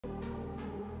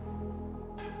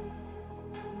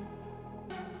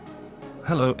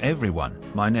Hello everyone,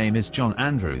 my name is John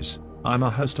Andrews. I'm a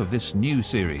host of this new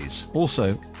series.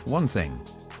 Also, one thing.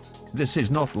 This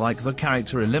is not like the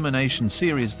character elimination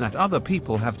series that other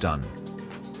people have done.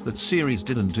 That series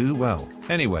didn't do well.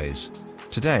 Anyways,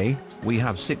 today, we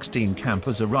have 16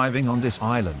 campers arriving on this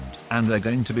island, and they're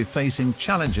going to be facing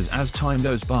challenges as time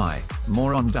goes by.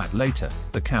 More on that later.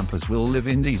 The campers will live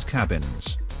in these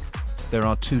cabins. There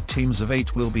are 2 teams of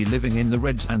 8 will be living in the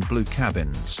red and blue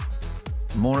cabins.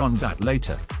 More on that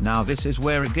later. Now this is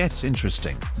where it gets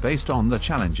interesting. Based on the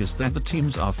challenges that the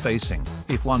teams are facing,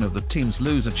 if one of the teams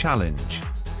lose a challenge,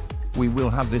 we will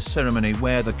have this ceremony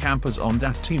where the campers on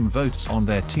that team votes on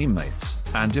their teammates,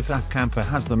 and if that camper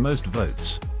has the most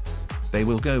votes, they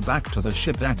will go back to the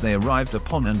ship that they arrived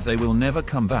upon and they will never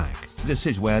come back. This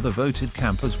is where the voted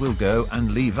campers will go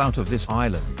and leave out of this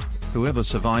island. Whoever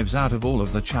survives out of all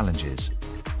of the challenges,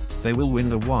 they will win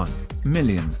the $1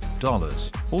 million.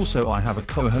 Also, I have a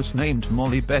co-host named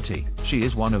Molly Betty. She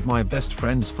is one of my best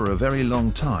friends for a very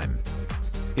long time.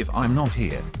 If I'm not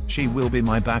here, she will be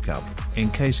my backup,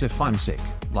 in case if I'm sick,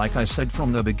 like I said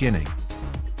from the beginning.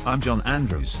 I'm John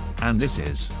Andrews, and this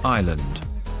is Island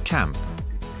Camp.